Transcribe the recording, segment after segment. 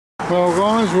Well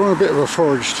guys, we're on a bit of a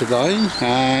forage today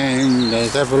and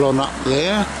there's Avalon up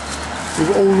there.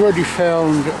 We've already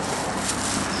found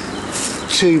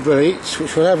 2 boletes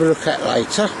which we'll have a look at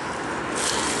later,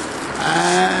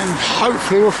 and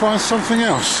hopefully we'll find something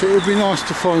else. It would be nice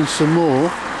to find some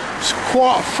more. It's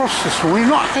quite a frost this morning,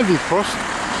 not heavy frost.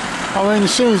 I mean,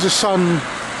 as soon as the sun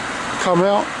come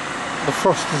out the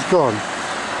frost is gone,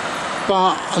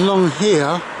 but along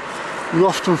here you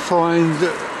often find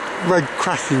red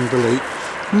cracking bolete.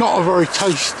 Not a very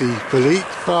tasty bolete,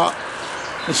 but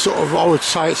it's sort of, I would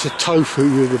say it's a tofu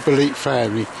with the bolete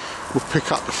family. Will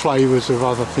pick up the flavours of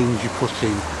other things you put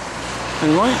in.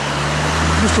 Anyway,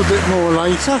 a little bit more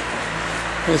later,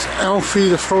 there's Alfie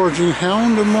the foraging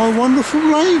hound and my wonderful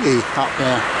lady up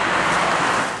there.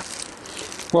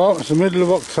 Well, it's the middle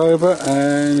of October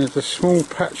and there's a small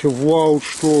patch of wild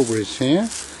strawberries here.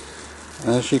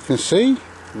 As you can see,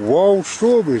 wild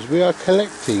strawberries we are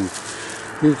collecting.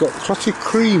 We've got clotted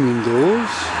cream indoors. In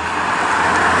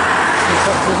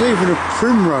fact, there's even a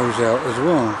primrose out as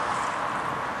well.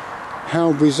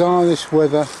 How bizarre this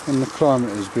weather and the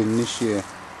climate has been this year.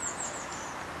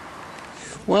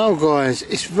 Well guys,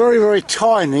 it's very, very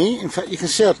tiny. In fact, you can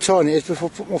see how tiny it is before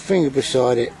I put my finger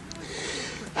beside it.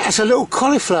 That's a little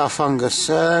cauliflower fungus,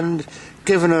 and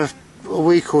given a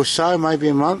week or so, maybe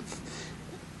a month,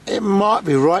 it might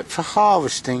be ripe for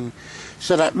harvesting.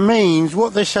 So that means,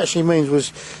 what this actually means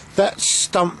was that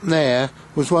stump there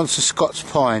was once a Scots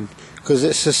pine, because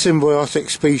it's a symbiotic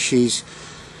species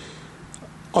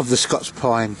of the Scots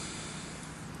pine.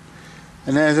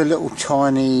 And there's a little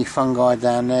tiny fungi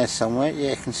down there somewhere.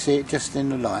 Yeah, you can see it just in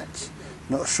the light.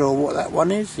 Not sure what that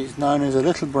one is. It's known as a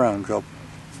little brown job.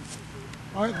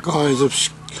 Right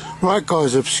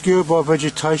guys, obscured by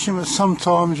vegetation, but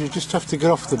sometimes you just have to get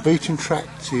off the beaten track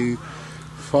to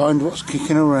find what's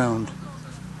kicking around.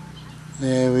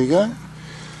 There we go. I'm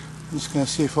just going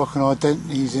to see if I can ident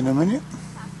these in a minute.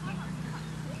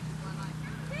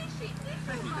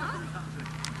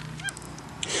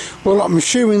 Well, I'm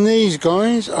assuming these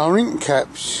guys are ink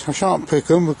caps. I shan't pick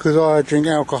them because I drink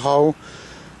alcohol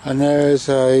and there's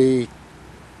a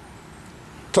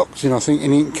toxin, I think,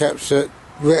 in ink caps that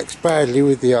reacts badly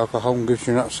with the alcohol and gives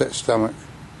you an upset stomach.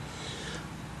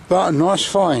 But a nice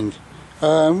find.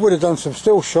 Would have done some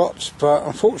still shots, but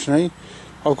unfortunately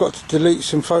I've got to delete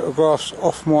some photographs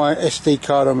off my SD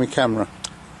card on my camera.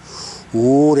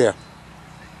 Oh dear.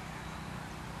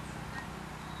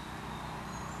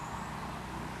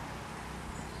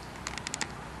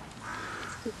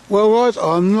 Well guys,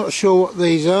 I'm not sure what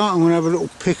these are. I'm going to have a little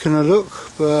pick and a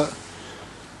look, but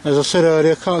as I said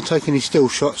earlier, I can't take any still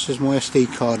shots as my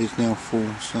SD card is now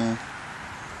full, so.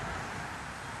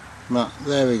 But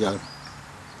there we go.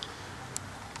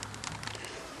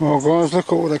 Well guys, look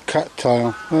at all the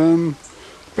cattail. A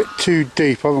bit too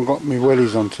deep. I haven't got my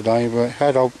wellies on today, but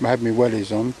had I had my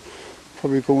wellies on,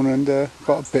 probably gone and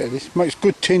got a bit of this. Makes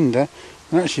good tinder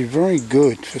and actually very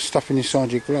good for stuffing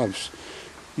inside your gloves.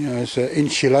 You know, it's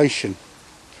insulation.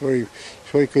 It's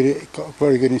very good. It's got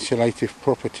very good insulative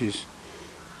properties.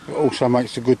 It also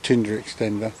makes a good tinder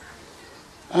extender,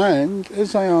 and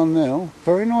as they are now,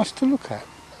 very nice to look at.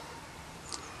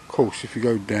 Of course, if you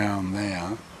go down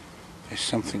there, there's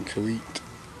something to eat.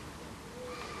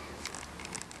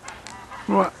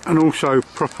 Right, and also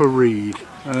proper reed.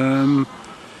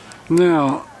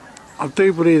 Now, I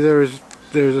do believe there is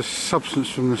a substance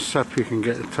from the sap you can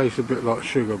get that tastes a bit like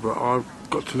sugar, but I've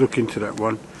got to look into that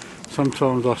one.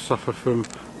 Sometimes I suffer from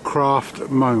craft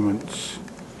moments.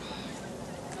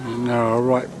 And they're a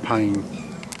right pain.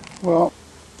 Well,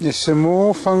 there's some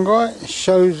more fungi. It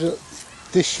shows that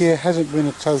this year hasn't been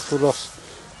a total loss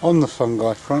on the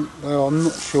fungi front, though I'm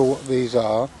not sure what these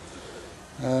are.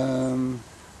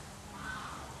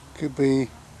 Could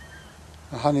be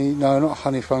a honey, no, not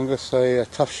honey fungus, a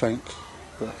tough shank,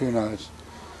 but who knows.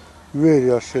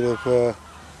 Really, I should have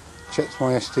checked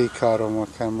my SD card on my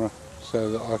camera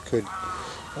so that I could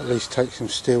at least take some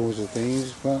stills of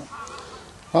these, but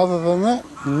other than that,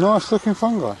 nice looking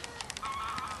fungi.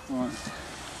 Right.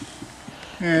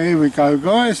 Yeah, here we go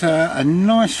guys, a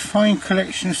nice fine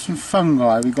collection of some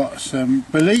fungi. We've got some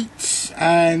boletes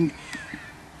and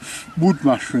wood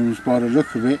mushrooms by the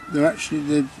look of it. They're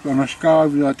I must go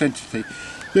over the identity.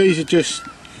 These are just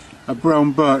a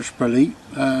brown birch bolete,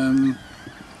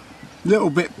 little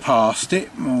bit past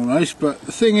it more or less, but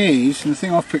the thing is, and the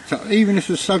thing I've picked up, even if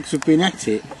the slugs have been at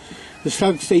it, the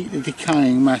slugs eat the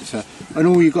decaying matter, and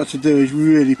all you've got to do is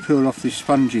really peel off this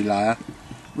spongy layer,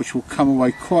 which will come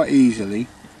away quite easily.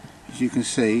 As you can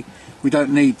see, we don't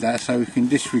need that, so we can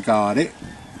disregard it.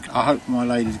 I hope my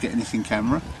lady's getting this in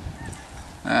camera.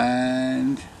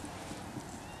 And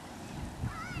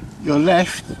you're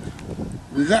left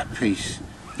with that piece.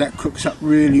 That cooks up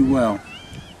really well.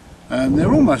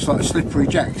 They're almost like slippery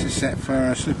jacks, except for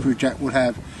a slippery jack would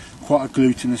have quite a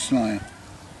glutinous layer.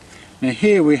 Now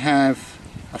here we have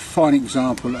a fine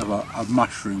example of a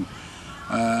mushroom.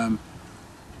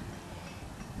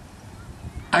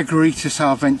 Agaritis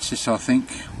arvensis, I think.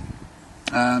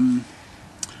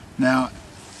 Now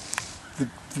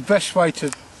the best way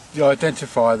to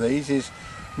identify these is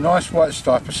nice white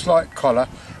stripe, a slight collar,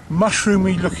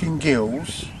 mushroomy looking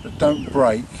gills that don't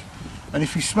break, and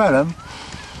if you smell them,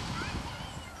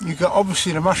 you get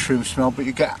obviously the mushroom smell, but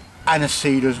you get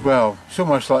aniseed as well. It's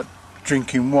almost like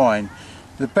drinking wine.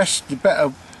 The best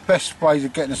ways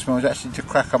of getting the smell is actually to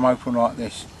crack them open like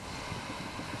this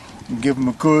and give them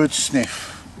a good sniff.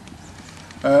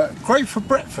 Great for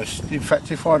breakfast. In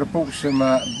fact, if I'd have bought some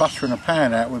butter in a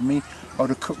pan out with me, I'd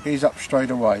have cooked these up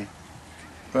straight away.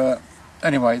 But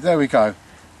anyway, there we go.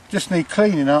 Just need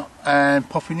cleaning up and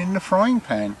popping in the frying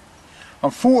pan.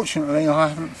 Unfortunately, I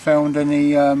haven't found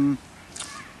any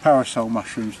parasol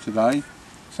mushrooms today.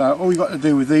 So all you've got to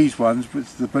do with these ones,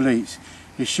 with the boletes,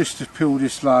 is just to peel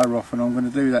this layer off, and I'm going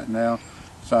to do that now,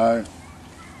 so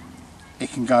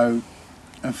it can go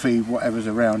and feed whatever's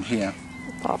around here.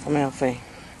 Apart from Alfie.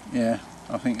 Yeah,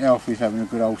 I think Alfie's having a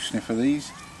good old sniff of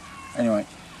these. Anyway,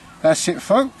 that's it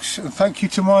folks, and thank you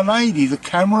to my lady, the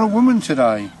camera woman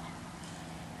today.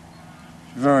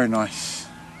 Very nice.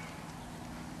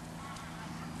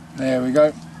 There we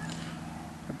go.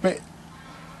 A bit.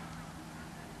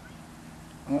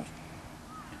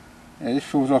 Yeah, this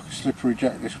feels like a slippery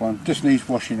jack, this one. Just needs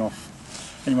washing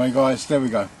off. Anyway guys, there we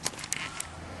go.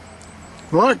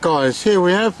 Right guys, here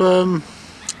we have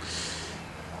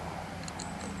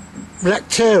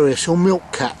Lactarius or milk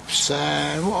caps. What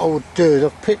I would do is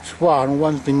I've picked one,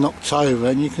 one's been knocked over,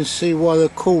 and you can see why they're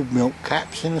called milk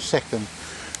caps in a second.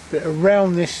 But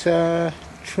around this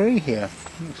tree here,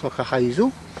 looks like a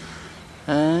hazel,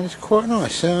 and it's quite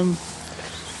nice.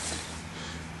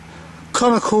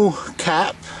 Conical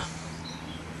cap,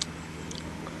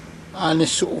 and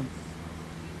this sort of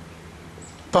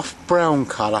buff brown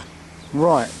colour.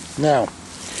 Right, now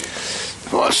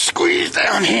if I squeeze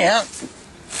down here,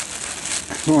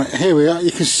 right, here we are.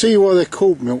 You can see why they're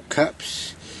called milk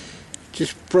caps.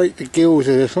 Just break the gills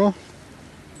a little.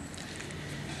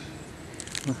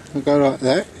 I'll go like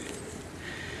that,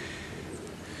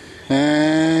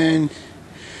 and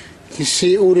you can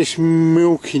see all this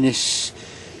milkiness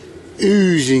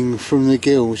oozing from the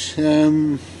gills.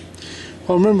 If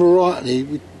I remember rightly,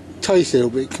 we taste it a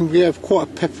little bit. It can have quite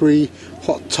a peppery,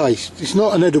 hot taste. It's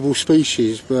not an edible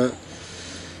species, but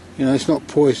you know, it's not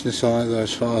poisonous either,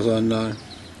 as far as I know.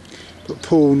 But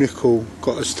Paul Nicol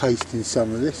got us tasting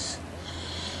some of this.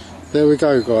 There we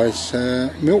go, guys.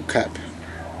 Milk cap.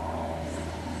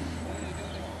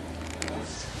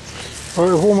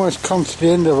 Well, we've almost come to the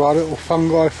end of our little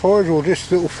fungi forage, or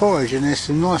just little forage, and there's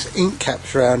some nice ink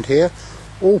caps around here,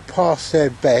 all past their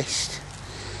best.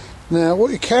 Now,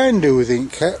 what you can do with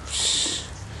ink caps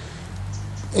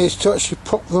is to actually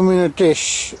pop them in a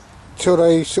dish till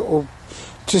they sort of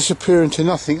disappear into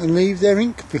nothing and leave their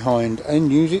ink behind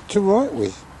and use it to write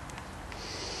with.